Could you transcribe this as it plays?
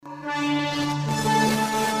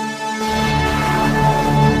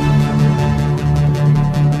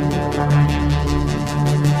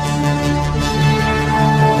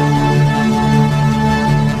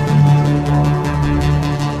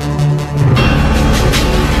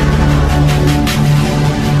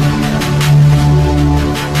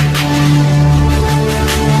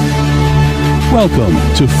Welcome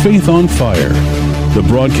to Faith on Fire, the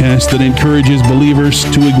broadcast that encourages believers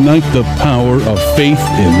to ignite the power of faith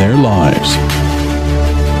in their lives.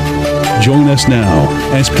 Join us now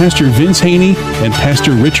as Pastor Vince Haynie and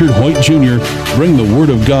Pastor Richard Hoyt Jr. bring the Word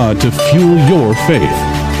of God to fuel your faith.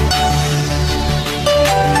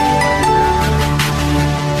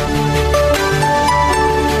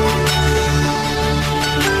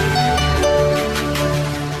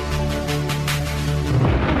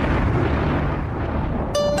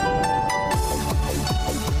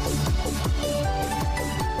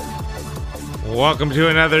 Welcome to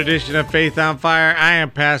another edition of Faith on Fire. I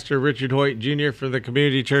am Pastor Richard Hoyt Jr. for the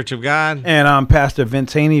Community Church of God. And I'm Pastor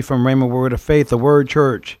Vince Haynie from Rhema Word of Faith, the Word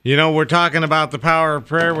Church. You know, we're talking about the power of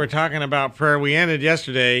prayer. We're talking about prayer. We ended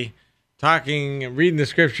yesterday reading the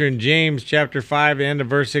scripture in James chapter 5, the end of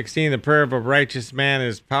verse 16. The prayer of a righteous man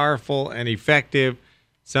is powerful and effective.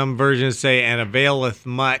 Some versions say, and availeth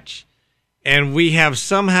much. And we have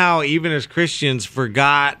somehow, even as Christians,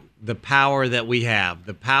 forgot the power that we have,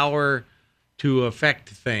 the power to affect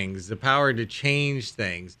things, the power to change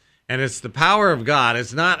things. And it's the power of God.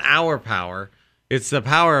 It's not our power. It's the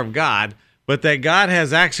power of God. But that God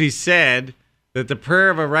has actually said that the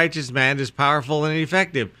prayer of a righteous man is powerful and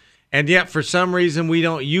effective. And yet, for some reason, we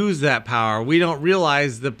don't use that power. We don't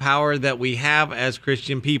realize the power that we have as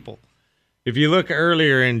Christian people. If you look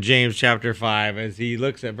earlier in James chapter 5, as he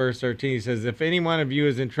looks at verse 13, he says, if any one of you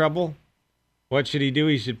is in trouble, what should he do?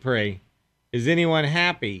 He should pray. Is anyone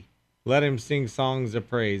happy? Let him sing songs of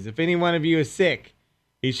praise. If any one of you is sick,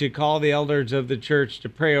 he should call the elders of the church to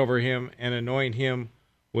pray over him and anoint him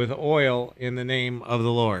with oil in the name of the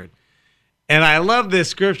Lord. And I love this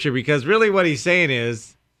scripture because really what he's saying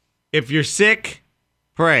is, if you're sick,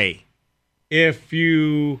 pray. If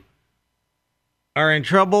you are in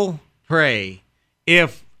trouble, pray.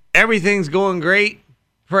 If everything's going great,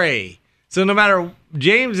 pray. So no matter,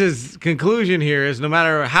 James's conclusion here is no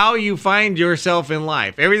matter how you find yourself in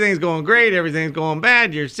life, everything's going great, everything's going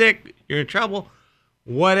bad, you're sick, you're in trouble,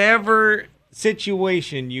 whatever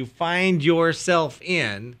situation you find yourself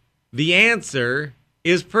in, the answer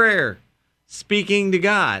is prayer, speaking to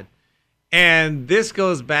God. And this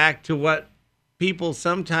goes back to what people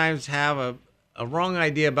sometimes have a wrong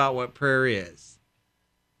idea about what prayer is.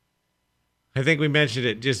 I think we mentioned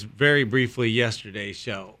it just very briefly yesterday's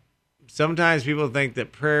show. Sometimes people think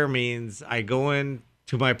that prayer means I go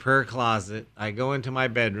into my prayer closet, I go into my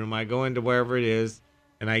bedroom, I go into wherever it is,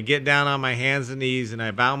 and I get down on my hands and knees, and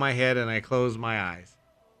I bow my head, and I close my eyes.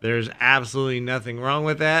 There's absolutely nothing wrong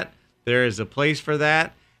with that. There is a place for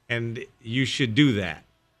that, and you should do that.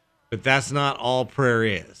 But that's not all prayer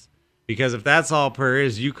is. Because if that's all prayer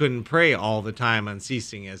is, you couldn't pray all the time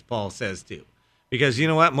unceasing, as Paul says to. Because you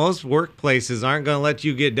know what? Most workplaces aren't going to let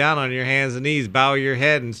you get down on your hands and knees, bow your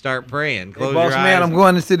head, and start praying. Close your eyes. Boss man, I'm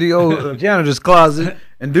going into the old janitor's closet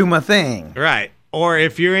and do my thing. Right. Or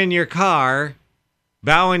if you're in your car,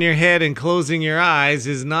 bowing your head and closing your eyes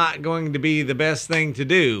is not going to be the best thing to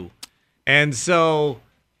do. And so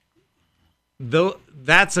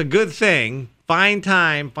that's a good thing. Find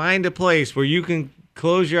time, find a place where you can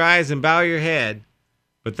close your eyes and bow your head.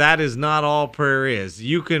 But that is not all prayer is.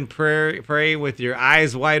 You can pray with your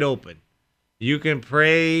eyes wide open. You can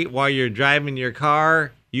pray while you're driving your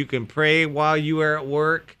car. You can pray while you are at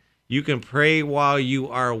work. You can pray while you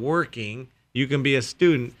are working. You can be a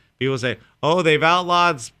student. People say, oh, they've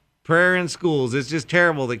outlawed prayer in schools. It's just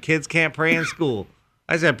terrible that kids can't pray in school.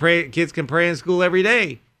 I said, kids can pray in school every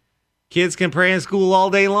day. Kids can pray in school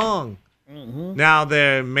all day long. Mm-hmm. Now,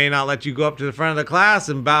 they may not let you go up to the front of the class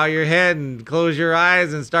and bow your head and close your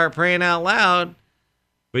eyes and start praying out loud.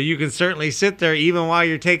 But you can certainly sit there even while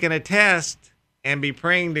you're taking a test and be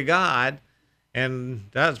praying to God. And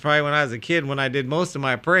that's probably when I was a kid when I did most of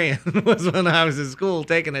my praying was when I was in school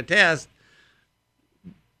taking a test.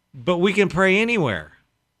 But we can pray anywhere.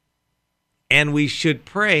 And we should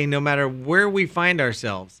pray no matter where we find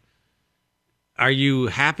ourselves. Are you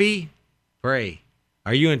happy? Pray.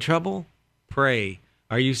 Are you in trouble? Pray.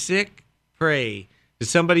 Are you sick? Pray. Is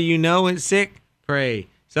somebody you know is sick? Pray.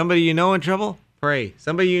 Somebody you know in trouble? Pray.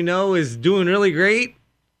 Somebody you know is doing really great?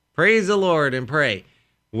 Praise the Lord and pray.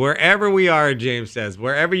 Wherever we are, James says,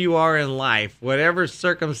 wherever you are in life, whatever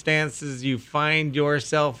circumstances you find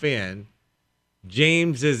yourself in,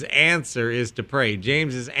 James's answer is to pray.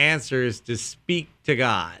 James's answer is to speak to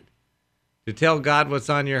God, to tell God what's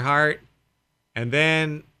on your heart, and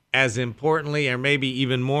then as importantly, or maybe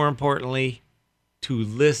even more importantly, to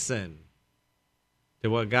listen to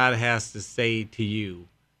what God has to say to you.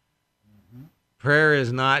 Mm-hmm. Prayer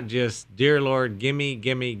is not just, dear Lord, gimme,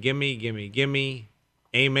 gimme, gimme, gimme, gimme,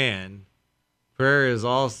 amen. prayer is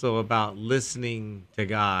also about listening to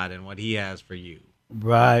God and what he has for you.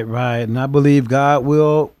 Right. And I believe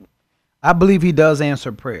he does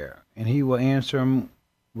answer prayer, and he will answer them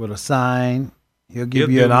with a sign. He'll give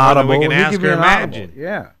you an audible. We can ask or imagine.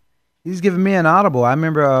 Yeah. He's given me an audible. I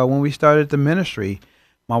remember when we started the ministry,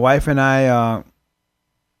 my wife and I,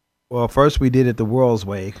 first we did it the world's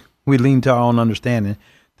way. We leaned to our own understanding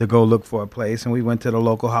to go look for a place, and we went to the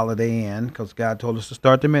local Holiday Inn because God told us to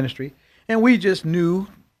start the ministry. And we just knew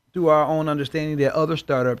through our own understanding that other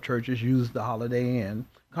startup churches use the Holiday Inn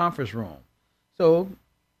conference room. So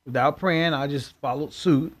without praying, I just followed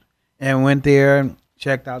suit and went there and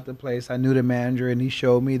checked out the place. I knew the manager, and he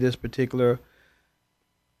showed me this particular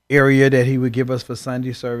area that he would give us for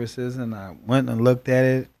Sunday services, and I went and looked at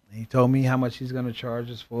it. He told me how much he's going to charge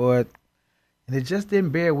us for it, and it just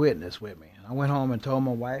didn't bear witness with me. And I went home and told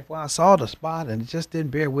my wife, well, I saw the spot, and it just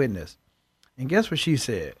didn't bear witness. And guess what she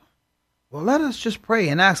said? Well, let us just pray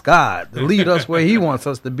and ask God to lead us where he wants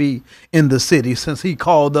us to be in the city, since he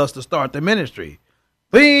called us to start the ministry.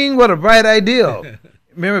 Bing, what a bright idea.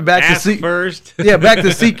 Remember back Ask to seek first. back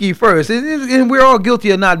to seek ye first. And we're all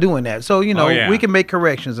guilty of not doing that. So, we can make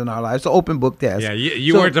corrections in our lives. It's an open book test. Yeah,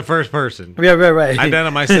 you weren't the first person. Yeah, right. I've done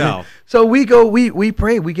it myself. So we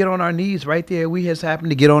pray, we get on our knees right there. We just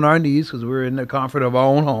happened to get on our knees because we were in the comfort of our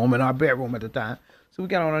own home in our bedroom at the time. So we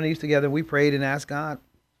got on our knees together. We prayed and asked God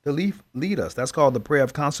to lead us. That's called the prayer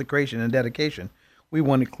of consecration and dedication. We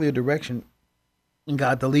wanted clear direction and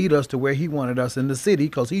God to lead us to where he wanted us in the city,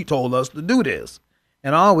 because he told us to do this.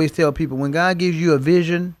 And I always tell people, when God gives you a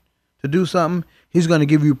vision to do something, he's going to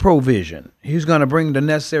give you provision. He's going to bring the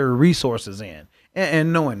necessary resources in,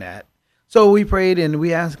 and knowing that. So we prayed and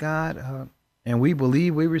we asked God, and we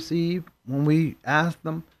believe we received when we asked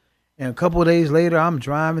them. And a couple of days later, I'm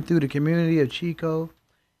driving through the community of Chico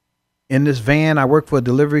in this van. I work for a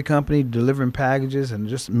delivery company delivering packages, and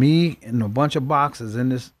just me and a bunch of boxes in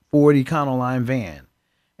this Ford Econoline van.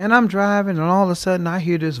 And I'm driving, and all of a sudden I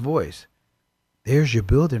hear this voice. There's your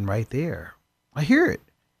building right there. I hear it.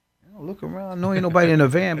 I look around, no ain't nobody in the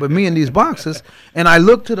van but me and these boxes. And I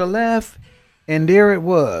look to the left, and there it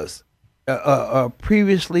was, a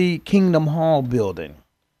previously Kingdom Hall building.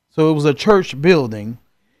 So it was a church building,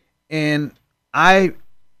 and I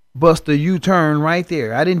bust a U-turn right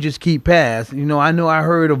there. I didn't just keep past. I know I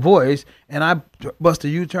heard a voice, and I bust a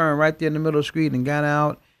U-turn right there in the middle of the street and got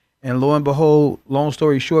out. And lo and behold, long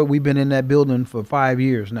story short, we've been in that building for 4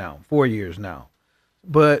 years now.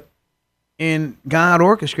 But God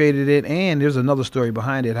orchestrated it, and there's another story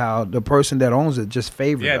behind it, how the person that owns it just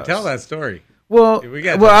favored us. Yeah, tell that story. Well,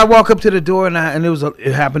 I walk up to the door, and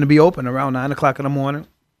it happened to be open around 9 o'clock in the morning.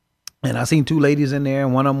 And I seen two ladies in there,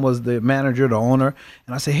 and one of them was the manager, the owner.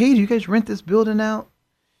 And I said, hey, do you guys rent this building out?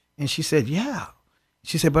 And she said, yeah.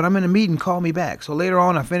 She said, but I'm in a meeting, call me back. So later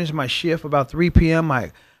on, I finished my shift about 3 p.m.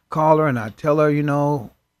 I call her and I tell her,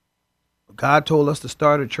 God told us to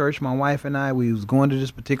start a church. My wife and I, we was going to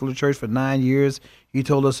this particular church for 9 years. He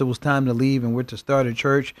told us it was time to leave and we're to start a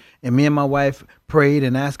church. And me and my wife prayed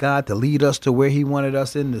and asked God to lead us to where he wanted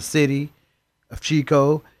us in the city of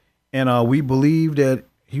Chico. And we believed that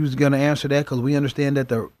he was going to answer that, because we understand that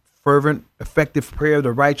the fervent, effective prayer of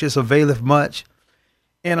the righteous availeth much.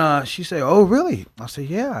 And she said, oh, really? I said,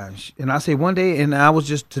 yeah. And I said, one day, and I was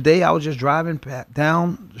just driving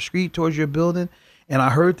down the street towards your building, and I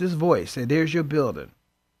heard this voice say, there's your building.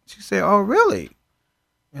 She said, oh, really?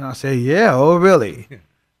 And I said, yeah, oh, really?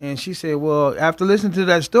 And she said, well, after listening to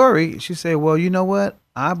that story, she said, well, you know what?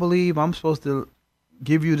 I believe I'm supposed to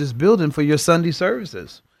give you this building for your Sunday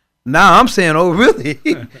services. Now I'm saying, oh, really?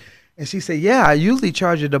 And she said, yeah, I usually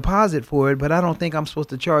charge a deposit for it, but I don't think I'm supposed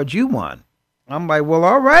to charge you one. I'm like, well,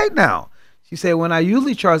 all right now. She said, when I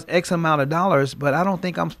usually charge X amount of dollars, but I don't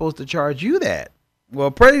think I'm supposed to charge you that.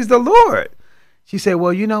 Well, praise the Lord. She said,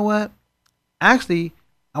 well, you know what? Actually,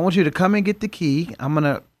 I want you to come and get the key. I'm going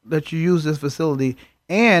to let you use this facility.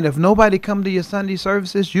 And if nobody come to your Sunday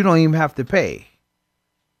services, you don't even have to pay.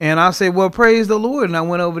 And I said, well, praise the Lord. And I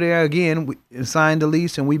went over there again and signed the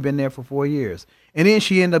lease, and we've been there for 4 years. And then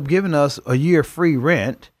she ended up giving us a year free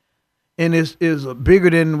rent. And it's bigger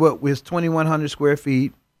than what was 2,100 square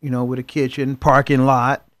feet, with a kitchen, parking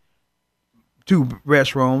lot, 2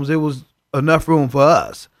 restrooms. It was enough room for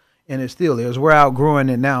us. And it still is. We're outgrowing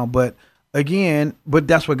it now. But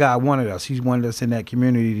that's what God wanted us. He wanted us in that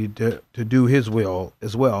community to do his will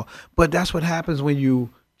as well. But that's what happens when you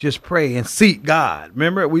just pray and seek God.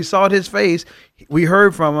 Remember, we saw his face, we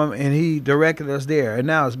heard from him, and he directed us there. And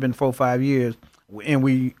now it's been 4 or 5 years, and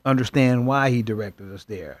we understand why he directed us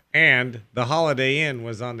there. And the Holiday Inn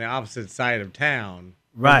was on the opposite side of town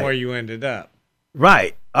right from where you ended up.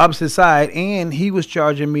 Right, opposite side, and he was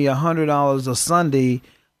charging me $100 a Sunday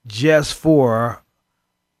just for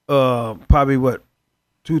probably what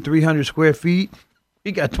 300 square feet.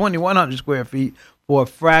 He got 2,100 square feet for a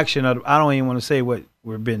fraction of. I don't even want to say what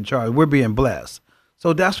we're being charged. We're being blessed.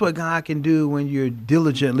 So that's what God can do when you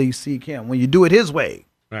diligently seek Him. When you do it His way.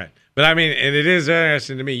 Right. But I mean, and it is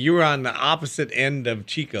interesting to me. You were on the opposite end of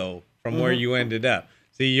Chico from where you ended up.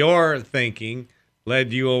 See, your thinking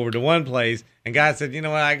led you over to one place, and God said, "You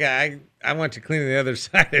know what? I want you cleaning the other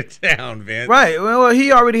side of town, Vince." Right. Well,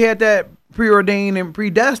 He already had that preordained and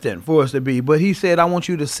predestined for us to be, but He said, "I want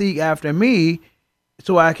you to seek after Me,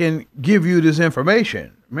 so I can give you this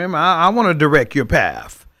information." Remember, I want to direct your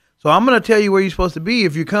path. So I'm going to tell you where you're supposed to be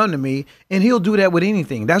if you come to me, and He'll do that with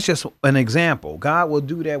anything. That's just an example. God will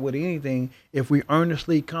do that with anything if we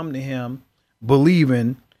earnestly come to Him,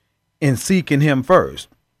 believing and seeking Him first.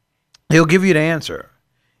 He'll give you the answer.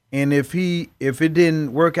 And if it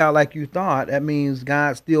didn't work out like you thought, that means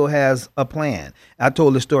God still has a plan. I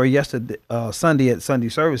told the story yesterday, Sunday at Sunday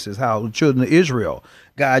services, how the children of Israel,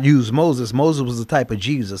 God used Moses. Moses was the type of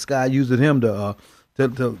Jesus. God used him to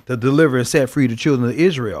deliver and set free the children of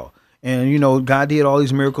Israel. And, you know, God did all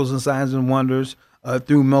these miracles and signs and wonders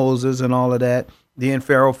through Moses and all of that. Then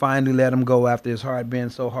Pharaoh finally let him go after his heart being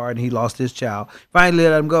so hard and he lost his child. Finally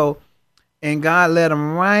let him go. And God led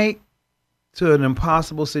him right to an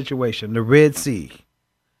impossible situation, the Red Sea.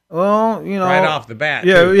 Well, you know. Right off the bat.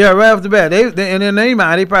 Yeah, too. yeah, right off the bat. And in their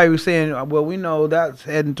mind, they probably were saying, well, we know that's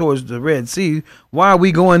heading towards the Red Sea. Why are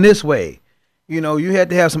we going this way? You know, you had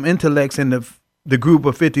to have some intellects in the group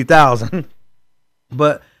of 50,000.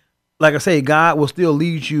 But like I say, God will still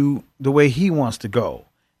lead you the way He wants to go.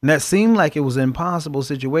 And that seemed like it was an impossible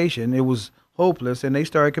situation. It was hopeless. And they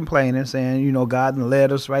started complaining, saying, you know, God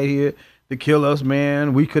led us right here to kill us,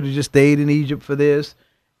 man. We could have just stayed in Egypt for this.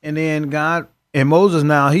 And then God, and Moses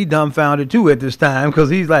now, he dumbfounded too at this time, because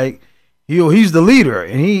he's like, he's the leader.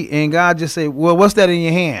 And God just said, well, what's that in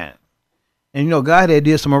your hand? And, you know, God had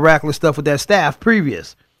did some miraculous stuff with that staff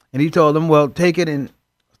previous. And He told them, well, take it and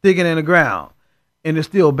stick it in the ground. And it's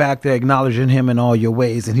still back to acknowledging Him in all your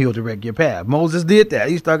ways, and He'll direct your path. Moses did that.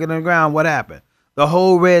 He stuck it in the ground. What happened? The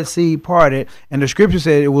whole Red Sea parted, and the scripture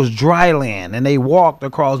said it was dry land, and they walked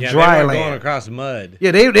across dry they land. going across mud.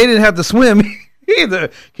 Yeah, they didn't have to swim either.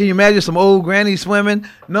 Can you imagine some old granny swimming?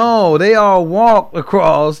 No, they all walked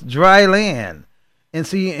across dry land. And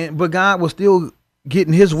see, but God was still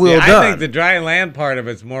getting His will done. I think the dry land part of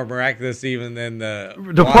it's more miraculous even than the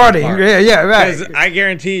parting. Part. Yeah, right. Because I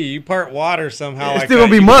guarantee you part water somehow. It's still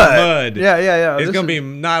gonna be mud. Yeah. It's gonna be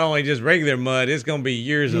not only just regular mud. It's gonna be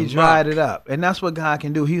years of mud. He dried it up, and that's what God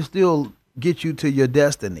can do. He'll still get you to your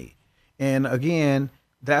destiny. And again,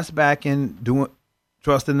 that's back in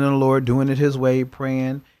trusting in the Lord, doing it His way,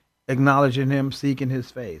 praying, acknowledging Him, seeking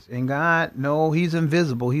His face. And God, no, He's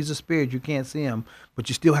invisible. He's a spirit. You can't see Him, but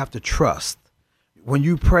you still have to trust. When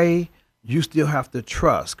you pray, you still have to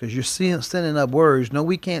trust, because you're sending up words. No,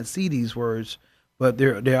 we can't see these words, but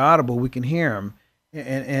they're audible. We can hear them.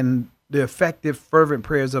 And the effective, fervent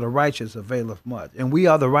prayers of the righteous availeth much. And we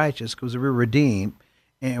are the righteous because we're redeemed,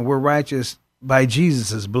 and we're righteous by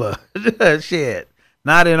Jesus' blood shed,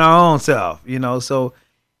 not in our own self. You know, so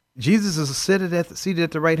Jesus is seated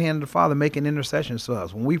at the right hand of the Father, making intercessions for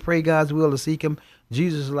us. When we pray God's will to seek Him,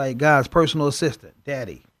 Jesus is like God's personal assistant,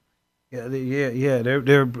 Daddy. Yeah.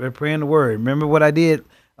 They're praying the word. Remember what I did?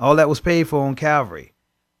 All that was paid for on Calvary,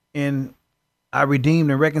 and I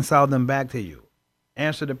redeemed and reconciled them back to you.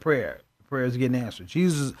 Answer the prayer. The prayer is getting answered.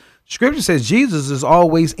 Scripture says Jesus is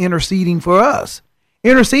always interceding for us.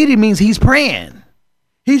 Interceding means He's praying.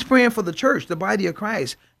 He's praying for the church, the body of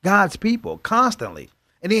Christ, God's people, constantly.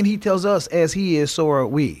 And then He tells us, as He is, so are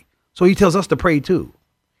we. So He tells us to pray too.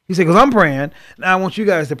 He said, because I'm praying, now I want you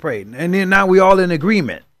guys to pray. And then now we all in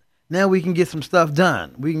agreement. Now we can get some stuff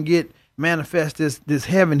done. We can manifest this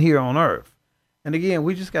heaven here on earth. And again,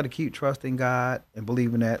 we just got to keep trusting God and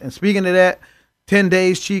believing that. And speaking of that, 10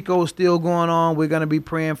 days Chico is still going on. We're going to be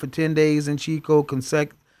praying for 10 days in Chico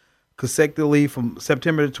consecutively from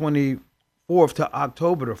September the 24th to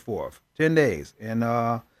October the 4th. 10 days. And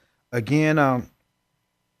again,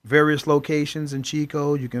 various locations in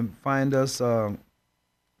Chico. You can find us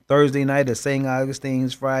Thursday night at St.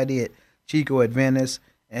 Augustine's, Friday at Chico Adventist,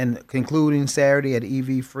 and concluding Saturday at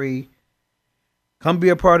EV Free. Come be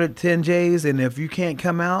a part of 10 J's, and if you can't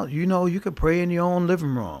come out, you know, you can pray in your own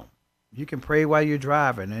living room. You can pray while you're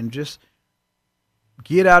driving, and just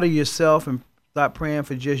get out of yourself and start praying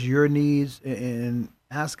for just your needs, and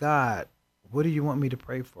ask God, what do you want me to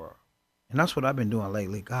pray for? And that's what I've been doing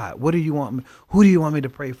lately. God, what do you want me? Who do you want me to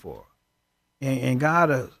pray for? And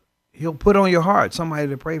God he'll put on your heart somebody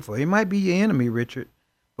to pray for. He might be your enemy, Richard,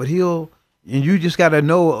 but and you just got to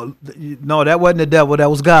know, no, that wasn't the devil. That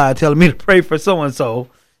was God telling me to pray for so-and-so.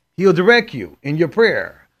 He'll direct you in your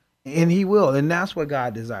prayer, and he will. And that's what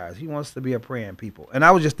God desires. He wants to be a praying people. And I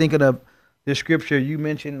was just thinking of the scripture you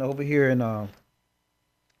mentioned over here in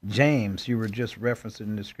James. You were just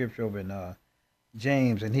referencing the scripture over in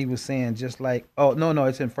James, and he was saying just like, oh, no,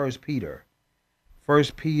 it's in 1 Peter. 1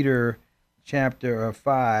 Peter chapter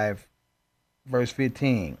 5, verse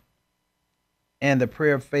 15. And the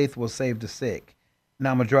prayer of faith will save the sick. Now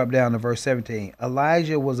I'm going to drop down to verse 17.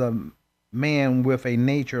 Elijah was a man with a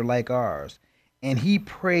nature like ours, and he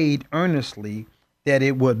prayed earnestly that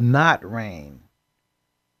it would not rain.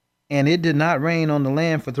 And it did not rain on the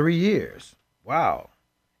land for 3 years. Wow.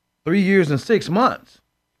 3 years and 6 months.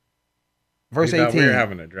 Verse 18. We were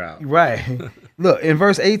having a drought. Right. Look, in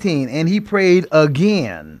verse 18, and he prayed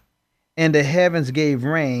again, and the heavens gave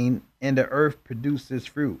rain, and the earth produced its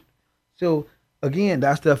fruit. So, again,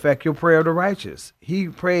 that's the effectual prayer of the righteous. He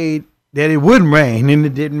prayed that it wouldn't rain, and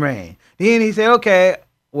it didn't rain. Then he said, okay,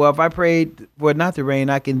 well, if I prayed for it not to rain,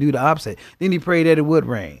 I can do the opposite. Then he prayed that it would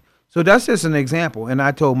rain. So that's just an example. And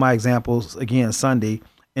I told my examples, again, Sunday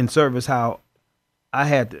in service, how I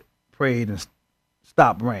had to pray and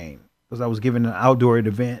stop rain because I was given an outdoor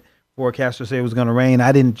event. Forecaster said it was going to rain.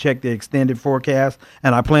 I didn't check the extended forecast,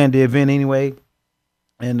 and I planned the event anyway.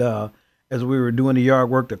 And as we were doing the yard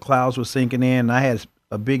work, the clouds were sinking in, and I had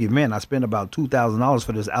a big event. I spent about $2,000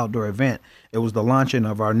 for this outdoor event. It was the launching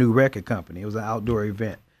of our new record company. It was an outdoor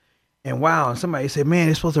event. And wow, and somebody said, man,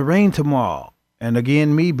 it's supposed to rain tomorrow. And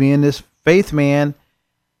again, me being this faith man,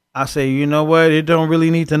 I say, you know what? It don't really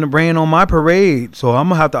need to rain on my parade, so I'm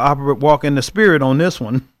going to have to walk in the spirit on this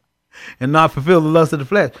one and not fulfill the lust of the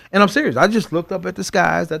flesh. And I'm serious. I just looked up at the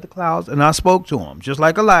skies, at the clouds, and I spoke to them, just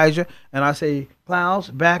like Elijah. And I say, clouds,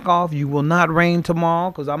 back off. You will not rain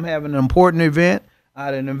tomorrow because I'm having an important event. I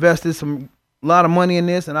done invested a lot of money in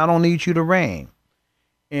this, and I don't need you to rain.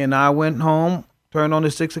 And I went home, turned on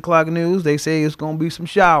the 6 o'clock news. They say it's going to be some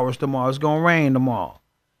showers tomorrow. It's going to rain tomorrow.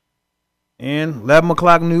 And 11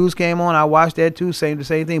 o'clock news came on. I watched that too, saying the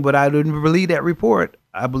same thing. But I didn't believe that report.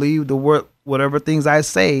 I believed the word, whatever things I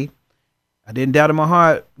say. I didn't doubt in my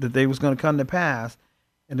heart that they was going to come to pass.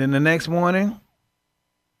 And then the next morning,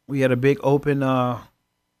 we had a big open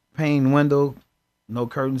pane window, no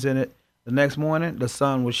curtains in it. The next morning, the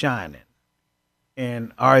sun was shining.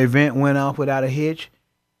 And our event went off without a hitch.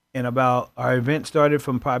 And our event started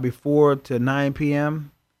from probably 4 to 9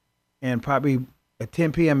 p.m. And probably at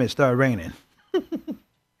 10 p.m. it started raining.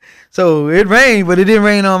 So it rained, but it didn't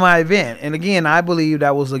rain on my event. And again, I believe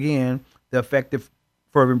that was, again, the effective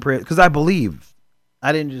fervent prayer. Because I believed.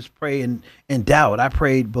 I didn't just pray in doubt. I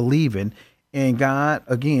prayed believing. And God,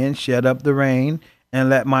 again, shut up the rain and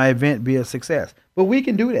let my event be a success. But we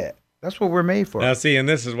can do that. That's what we're made for. Now, see, and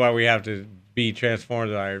this is why we have to be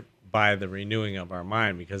transformed by the renewing of our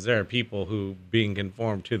mind, because there are people who, being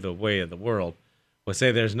conformed to the way of the world, will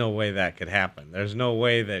say there's no way that could happen. There's no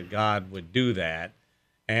way that God would do that.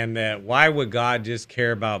 And that why would God just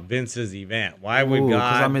care about Vince's event? Why would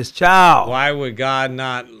God? Because I'm his child. Why would God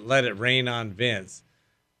not let it rain on Vince?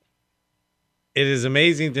 It is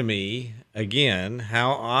amazing to me, again,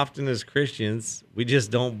 how often as Christians we just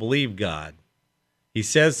don't believe God. He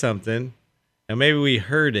says something, and maybe we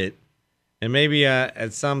heard it, and maybe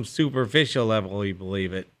at some superficial level we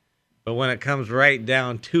believe it, but when it comes right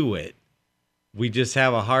down to it, we just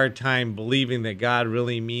have a hard time believing that God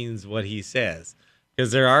really means what he says.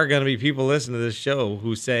 Because there are going to be people listening to this show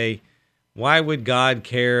who say, why would God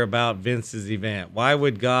care about Vince's event? Why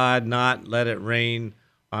would God not let it rain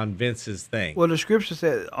on Vince's thing? Well, the scripture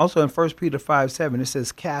says, also in 1 Peter 5:7, it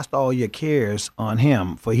says, cast all your cares on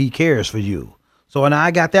him, for he cares for you. So, and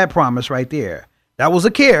I got that promise right there. That was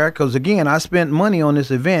a care, because, again, I spent money on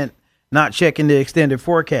this event, not checking the extended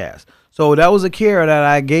forecast. So that was a care that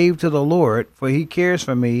I gave to the Lord, for he cares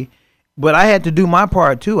for me. But I had to do my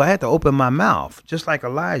part, too. I had to open my mouth, just like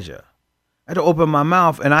Elijah. I had to open my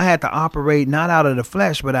mouth, and I had to operate not out of the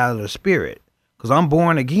flesh, but out of the spirit, because I'm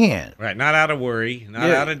born again. Right, not out of worry, not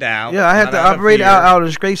out of doubt. Yeah, I had to operate out of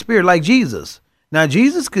this great spirit, like Jesus. Now,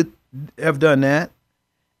 Jesus could have done that.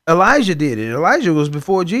 Elijah did it. Elijah was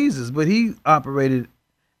before Jesus, but he operated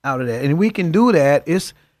out of that. And we can do that.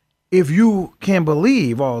 It's if you can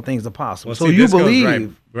believe, all things are possible. Well, so see, you this believe.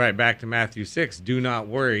 goes right back to Matthew 6. Do not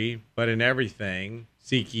worry, but in everything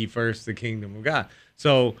seek ye first the kingdom of God.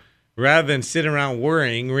 So rather than sit around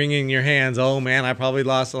worrying, wringing your hands. Oh man, I probably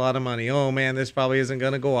lost a lot of money. Oh man, this probably isn't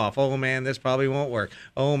going to go off. Oh man, this probably won't work.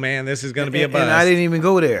 Oh man, this is going to be a bust. And I didn't even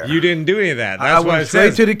go there. You didn't do any of that. That's I why went it straight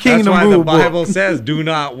says, to the kingdom that's why the rule book. Bible says, do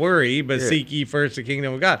not worry, but seek ye first the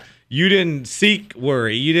kingdom of God. You didn't seek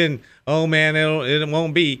worry. You didn't, oh man, it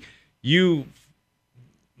won't be. You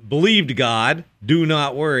believed God, do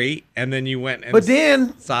not worry, and then you went and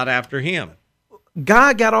then sought after him.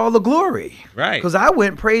 God got all the glory. Right. Because I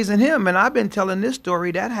went praising him, and I've been telling this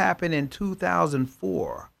story. That happened in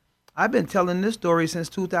 2004. I've been telling this story since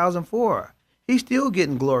 2004. He's still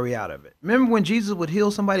getting glory out of it. Remember when Jesus would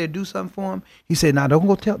heal somebody or do something for him? He said, "Now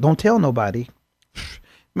don't tell nobody."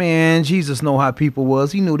 Man, Jesus know how people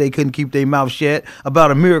was. He knew they couldn't keep their mouth shut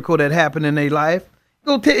about a miracle that happened in their life.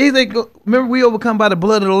 Remember, we overcome by the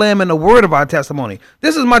blood of the Lamb and the word of our testimony.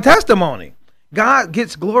 This is my testimony. God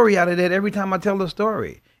gets glory out of that every time I tell the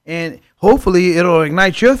story. And hopefully it'll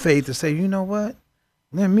ignite your faith to say, you know what?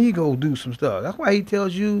 Let me go do some stuff. That's why he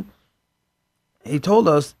told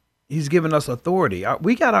us he's given us authority.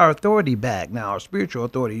 We got our authority back now, our spiritual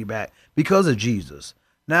authority back because of Jesus.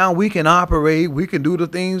 Now we can operate, we can do the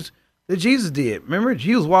things that Jesus did. Remember,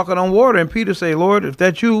 he was walking on water and Peter said, Lord, if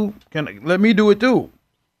that's you, let me do it too.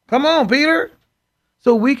 Come on, Peter.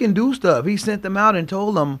 So we can do stuff. He sent them out and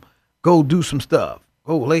told them, go do some stuff.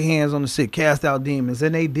 Go lay hands on the sick, cast out demons.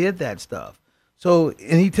 And they did that stuff. So,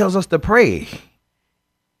 and he tells us to pray.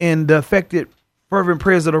 And the effective, fervent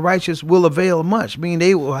prayers of the righteous will avail much, meaning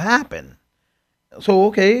they will happen. So,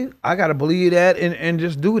 okay, I got to believe that and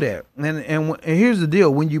just do that. And here's the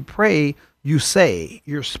deal. When you pray, you say,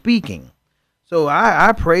 you're speaking. So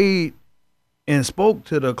I prayed and spoke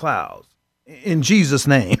to the clouds in Jesus'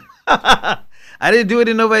 name. I didn't do it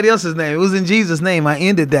in nobody else's name. It was in Jesus' name. I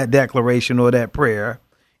ended that declaration or that prayer,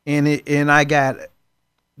 and I got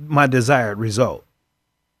my desired result.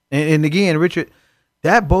 And again, Richard,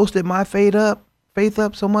 that boasted my faith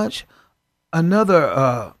up so much.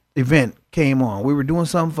 Another event came on. We were doing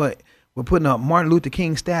something we're putting up Martin Luther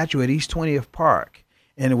King statue at East 20th Park,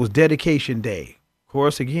 and it was dedication day. Of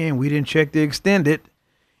course, again, we didn't check the extended,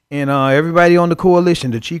 and everybody on the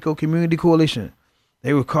coalition, the Chico Community Coalition,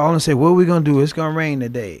 they would call and say, what are we going to do? It's going to rain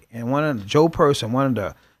today. And one of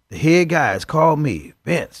the head guys called me,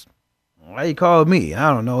 Vince. Why he called me?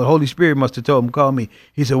 I don't know. The Holy Spirit must have told him to call me.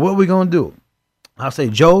 He said, what are we going to do? I say,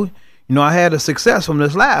 Joe, I had a success from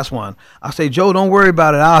this last one. I say, Joe, don't worry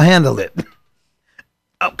about it. I'll handle it.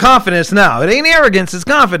 Confidence now. It ain't arrogance. It's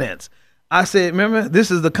confidence. I said, remember, this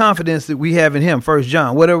is the confidence that we have in him, 1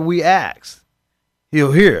 John. Whatever we ask,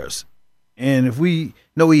 he'll hear us. And if we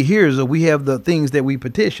know he hears us, we have the things that we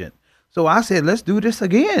petition. So I said, let's do this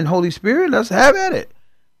again, Holy Spirit. Let's have at it.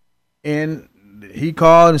 And he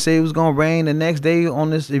called and said it was going to rain the next day on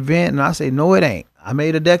this event. And I said, no, it ain't. I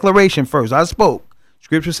made a declaration first. I spoke.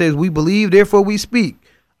 Scripture says we believe, therefore we speak.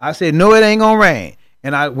 I said, no, it ain't going to rain.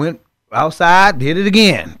 And I went outside, did it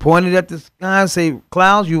again, pointed at the sky and say,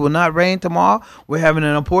 clouds, you will not rain tomorrow. We're having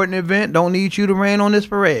an important event. Don't need you to rain on this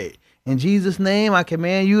parade. In Jesus' name, I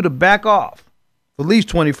command you to back off for at least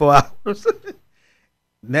 24 hours.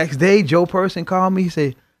 Next day, Joe Person called me. He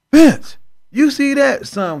said, Vince, you see that?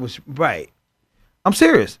 Sun was bright. I'm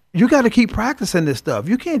serious. You got to keep practicing this stuff.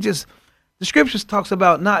 You can't just, the scriptures talks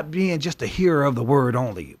about not being just a hearer of the word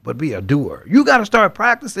only, but be a doer. You got to start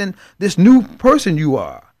practicing this new person you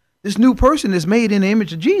are. This new person is made in the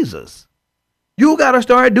image of Jesus. You got to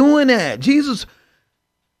start doing that. Jesus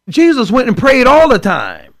went and prayed all the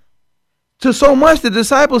time. To so much the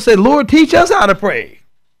disciples said, Lord, teach us how to pray.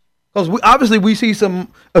 Because obviously we see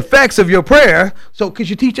some effects of your prayer. So could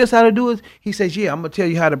you teach us how to do it? He says, yeah, I'm going to tell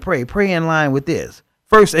you how to pray. Pray in line with this.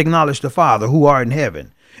 First, acknowledge the Father who art in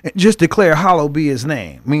heaven. And just declare, hallowed be his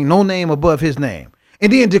name. I mean, no name above his name.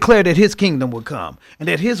 And then declare that his kingdom will come and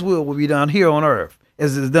that his will be done here on earth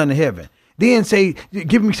as it is done in heaven. Then say,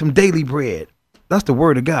 give me some daily bread. That's the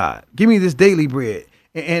word of God. Give me this daily bread.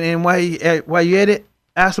 And while you at it,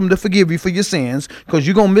 ask him to forgive you for your sins, because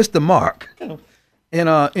you're going to miss the mark.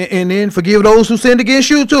 And then forgive those who sinned against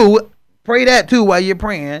you too. Pray that too while you're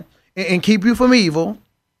praying, and keep you from evil.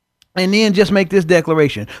 And then just make this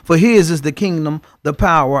declaration. For his is the kingdom, the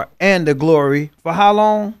power, and the glory. For how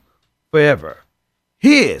long? Forever.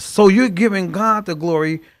 His. So you're giving God the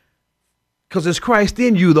glory because it's Christ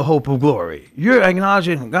in you, the hope of glory. You're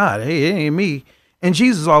acknowledging God. Hey, it ain't me. And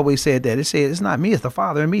Jesus always said that. It said, it's not me, it's the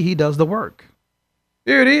Father in me. He does the work.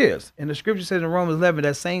 Here it is. And the scripture says in Romans 11,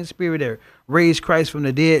 that same spirit that raised Christ from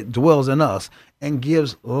the dead dwells in us and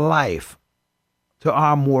gives life to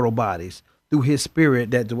our mortal bodies through his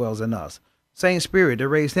spirit that dwells in us. Same spirit that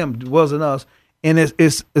raised him dwells in us. And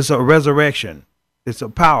it's a resurrection. It's so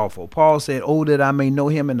powerful. Paul said, "Oh, that I may know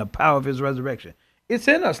him in the power of his resurrection." It's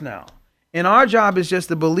in us now. And our job is just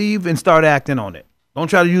to believe and start acting on it. Don't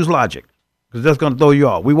try to use logic, because that's going to throw you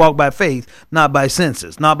off. We walk by faith, not by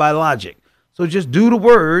senses, not by logic. So just do the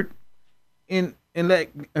word and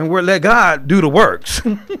let God do the works.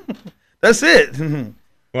 That's it.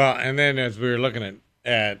 Well, and then as we were looking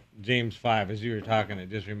at James 5, as you were talking, it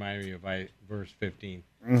just reminded me of verse 15.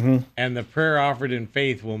 Mm-hmm. And the prayer offered in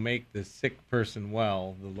faith will make the sick person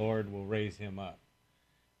well. The Lord will raise him up.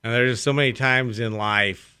 And there's so many times in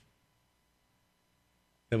life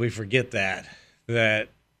that we forget that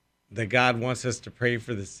God wants us to pray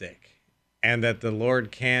for the sick and that the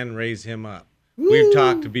Lord can raise him up. Woo. We've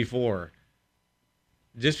talked before.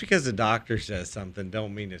 Just because the doctor says something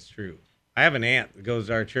don't mean it's true. I have an aunt that goes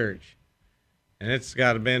to our church, and it's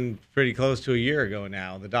got to been pretty close to a year ago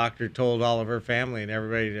now. The doctor told all of her family and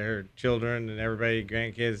everybody, her children and everybody,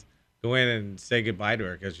 grandkids, go in and say goodbye to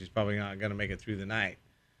her because she's probably not going to make it through the night.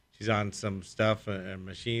 She's on some stuff and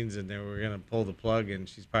machines, and then we're going to pull the plug, and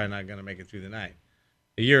she's probably not going to make it through the night.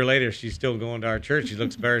 A year later, she's still going to our church. She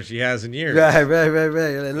looks better than she has in years. Right.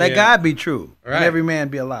 Let God be true, right. And every man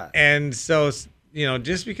be a lie. And so,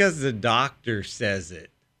 just because the doctor says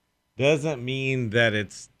it doesn't mean that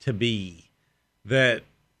it's to be. That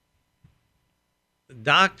the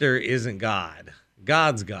doctor isn't God.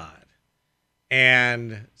 God's God.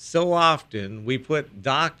 And so often we put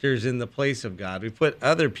doctors in the place of God. We put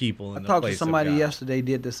other people in the place of God. I talked to somebody yesterday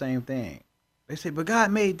did the same thing. They say, but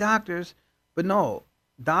God made doctors. But no,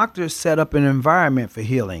 doctors set up an environment for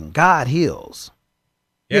healing. God heals.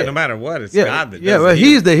 Yeah, no matter what, it's God that does it. Yeah, well,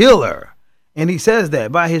 he's the healer. And he says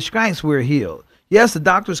that by his stripes we're healed. Yes, the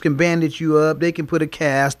doctors can bandage you up. They can put a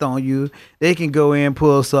cast on you. They can go in and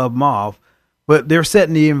pull something off. But they're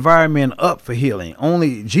setting the environment up for healing.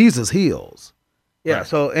 Only Jesus heals. Yeah, right.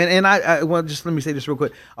 So, and I well, just let me say this real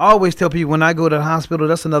quick. I always tell people when I go to the hospital,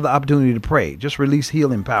 that's another opportunity to pray. Just release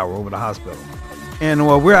healing power over the hospital. And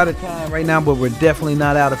we're out of time right now, but we're definitely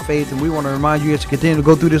not out of faith. And we want to remind you as you continue to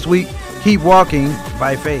go through this week, keep walking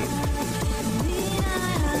by faith.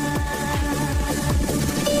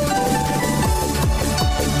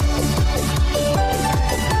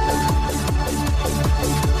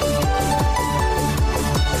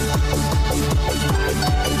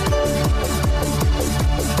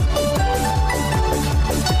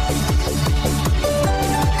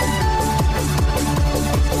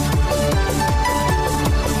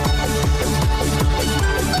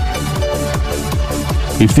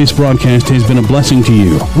 If this broadcast has been a blessing to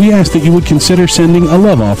you, we ask that you would consider sending a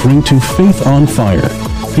love offering to Faith on Fire,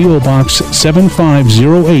 P.O. Box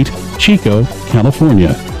 7508, Chico, California,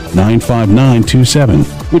 95927,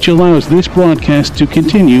 which allows this broadcast to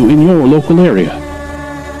continue in your local area.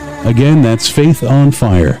 Again, that's Faith on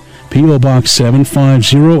Fire, P.O. Box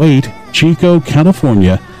 7508, Chico,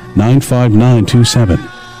 California, 95927.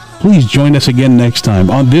 Please join us again next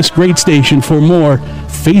time on this great station for more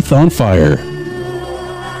Faith on Fire.